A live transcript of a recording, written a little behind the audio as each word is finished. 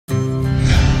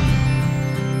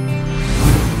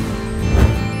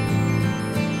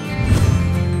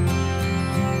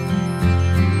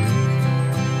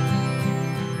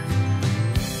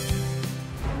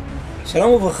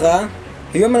שלום וברכה,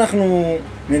 היום אנחנו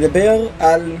נדבר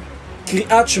על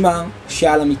קריאת שמע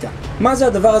שעל המיטה. מה זה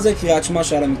הדבר הזה, קריאת שמע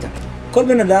שעל המיטה? כל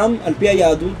בן אדם, על פי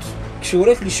היהדות, כשהוא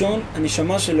הולך לישון,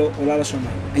 הנשמה שלו עולה לשמיים.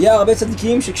 היה הרבה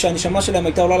צדיקים שכשהנשמה שלהם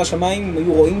הייתה עולה לשמיים, הם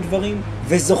היו רואים דברים,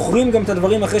 וזוכרים גם את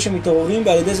הדברים אחרי שהם מתעוררים,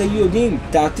 ועל ידי זה היו יודעים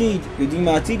את העתיד, יודעים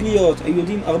מה העתיד להיות, היו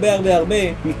יודעים הרבה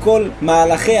מכל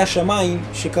מהלכי השמיים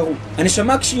שקרו.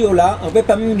 הנשמה כשהיא עולה, הרבה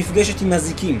פעמים נפגשת עם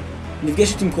מזיקים.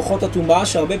 נפגשת עם כוחות הטומאה,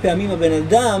 שהרבה פעמים הבן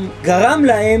אדם גרם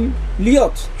להם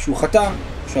להיות, שהוא חטא,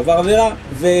 שהוא עבר עבירה,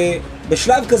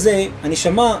 ובשלב כזה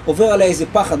הנשמה עובר עליה איזה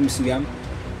פחד מסוים,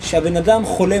 שהבן אדם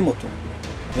חולם אותו.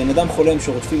 הבן אדם חולם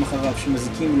שרודפים אחריו,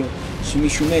 שמזיקים לו,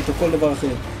 שמישהו מת או כל דבר אחר.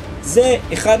 זה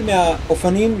אחד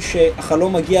מהאופנים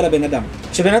שהחלום מגיע לבן אדם.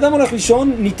 כשבן אדם הולך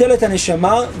לישון, ניטלת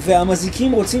הנשמה,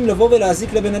 והמזיקים רוצים לבוא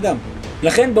ולהזיק לבן אדם.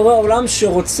 לכן בורא העולם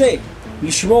שרוצה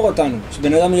לשמור אותנו,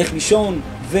 שבן אדם ילך לישון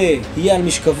ויהיה על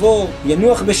משכבו,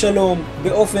 ינוח בשלום,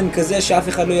 באופן כזה שאף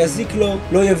אחד לא יזיק לו,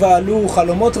 לא יבעלו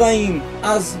חלומות רעים.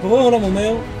 אז בורא העולם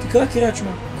אומר, תקרא קריאת שמע.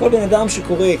 כל בן אדם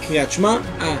שקורא קריאת שמע,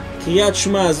 הקריאת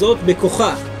שמע הזאת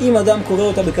בכוחה, אם אדם קורא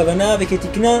אותה בכוונה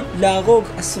וכתקנה, להרוג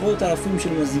עשרות אלפים של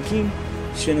מזיקים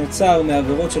שנוצר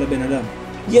מהעבירות של הבן אדם.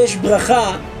 יש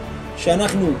ברכה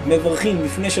שאנחנו מברכים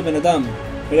לפני שבן אדם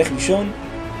הולך לישון,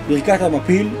 ברכת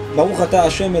המפיל, ברוך אתה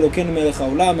השם אלוקינו מלך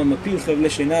העולם, המפיל חבלי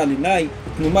שינה על עיני,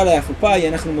 תנומה ליפופיי,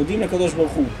 אנחנו מודים לקדוש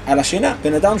ברוך הוא. על השינה,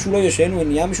 בן אדם שהוא לא ישן הוא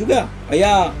נהיה משוגע.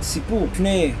 היה סיפור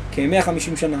לפני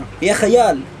כ-150 שנה, היה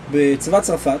חייל בצבא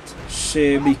צרפת,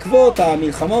 שבעקבות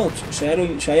המלחמות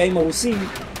שהיה עם הרוסים,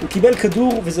 הוא קיבל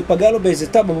כדור וזה פגע לו באיזה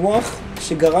תא במוח,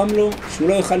 שגרם לו שהוא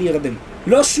לא יוכל להירדם.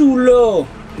 לא שהוא לא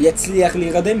יצליח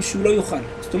להירדם, שהוא לא יוכל.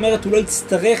 זאת אומרת, הוא לא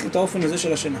יצטרך את האופן הזה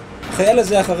של השינה. החייל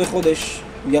הזה אחרי חודש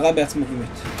הוא ירה בעצמו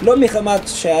ומת. לא מחמת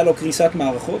שהיה לו קריסת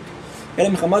מערכות, אלא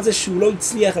מחמת זה שהוא לא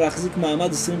הצליח להחזיק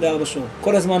מעמד 24 שעות.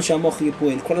 כל הזמן שהמוח יהיה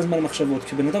פועל, כל הזמן מחשבות.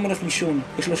 כשבן אדם הולך לישון,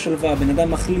 יש לו שלווה, בן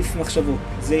אדם מחליף מחשבות.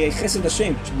 זה חסד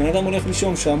השם. כשבן אדם הולך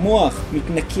לישון, שהמוח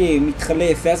מתנקה,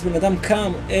 מתחלף, ואז בן אדם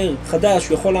קם, ער, חדש,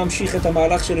 הוא יכול להמשיך את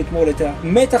המהלך של אתמול, את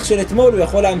המתח של אתמול, הוא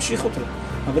יכול להמשיך אותו.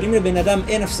 אבל אם לבן אדם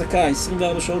אין הפסקה,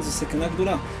 24 שעות זה סכנה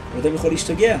גדולה. בן אדם יכול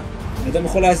להשתגע. בן אדם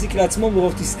יכול להזיק לעצמו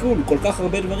ברוב תסכול, כל כך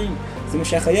הרבה דברים. זה מה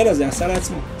שהחייל הזה עשה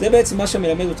לעצמו. זה בעצם מה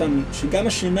שמלמד אותנו, שגם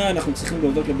השינה אנחנו צריכים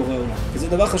להודות לבורא העולם. וזה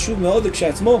דבר חשוב מאוד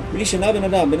כשעצמו. בלי שינה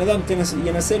בן אדם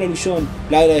ינסה לו לישון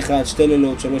לילה אחד, 2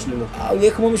 לילות, 3 לילות. הוא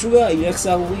יהיה כמו משוגע, ילך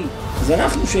סערורי. אז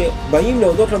אנחנו שבאים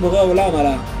להודות לבורא העולם על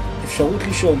האפשרות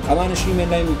לישון, כמה אנשים אין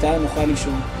להם מיטה נוחה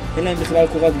לישון, אין להם בכלל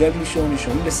קורת גג לישון,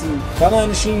 לישון לסין. כמה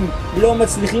אנשים לא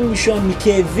מצליחים לישון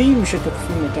מכאבים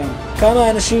שתוקפים אותם.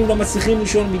 כמה אנשים לא מצליחים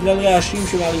לישון בגלל רעשים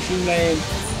שמערישים להם,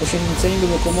 או שנמצאים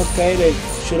במקומות כאלה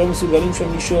שלא מסוגלים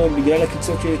שם לישון, בגלל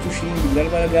הקיצות של יתושים, בגלל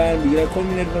בלגן, בגלל כל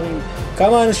מיני דברים.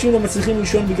 כמה אנשים לא מצליחים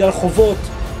לישון בגלל חובות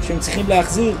שהם צריכים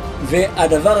להחזיר,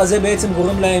 והדבר הזה בעצם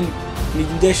גורם להם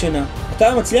נדודי שינה.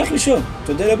 אתה מצליח לישון,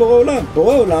 תודה לבורא עולם.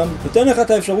 בורא עולם נותן לך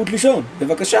את האפשרות לישון.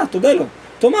 בבקשה, תודה לו.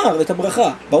 תאמר את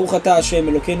הברכה, ברוך אתה השם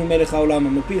אלוקינו מלך העולם,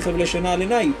 המפיל חבלי שינה על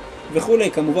עיני,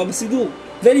 וכולי, כמובן בסידור.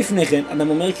 ולפני כן, אדם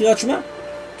אומר קריאת שמע.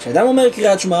 כשאדם אומר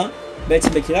קריאת שמע, בעצם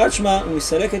בקריאת שמע הוא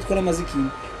מסלק את כל המזיקים,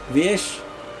 ויש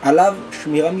עליו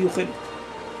שמירה מיוחדת.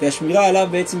 והשמירה עליו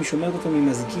בעצם היא שומרת אותו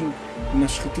ממזיקים,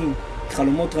 ממשחיתים,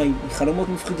 מחלומות רעים, מחלומות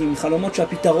מפחידים, מחלומות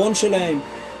שהפתרון שלהם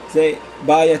זה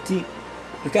בעייתי.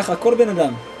 וככה כל בן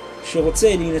אדם שרוצה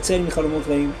להינצל מחלומות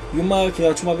רעים, יאמר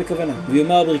קריאת שמע בכוונה,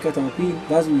 ויאמר ברכת המפיל,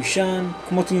 ואז הוא יישן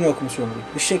כמו תינוק, כמו שאומרים,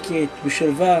 בשקט,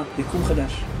 בשלווה, יקום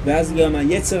חדש. ואז גם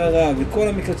היצר הרע וכל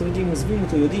המקטרגים עוזבים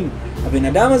אותו, יודעים, הבן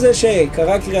אדם הזה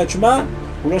שקרא קריאת שמע,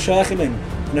 הוא לא שייך אלינו.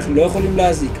 אנחנו לא יכולים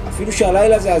להזיק. אפילו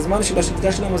שהלילה זה הזמן של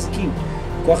השליטה של המזיקים.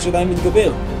 הכוח שלהם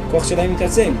מתגבר, הכוח שלהם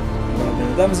מתעצם. אבל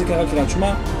הבן אדם הזה קרא קריאת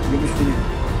שמע, לא בשבילנו.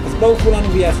 אז בואו כולנו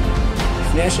ביחד,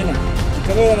 לפני השינה,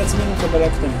 נקבל על עצמנו קבלה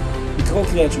קטנה. לקרוא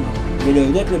קריאת שמע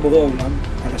ולהודות לבורא עולם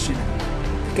על השינה.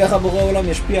 וככה בורא עולם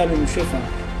ישפיע עלינו שפע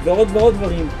ועוד ועוד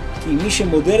דברים, כי מי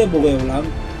שמודה לבורא עולם,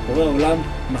 בורא עולם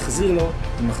מחזיר לו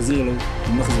ומחזיר לו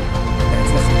ומחזיר לו.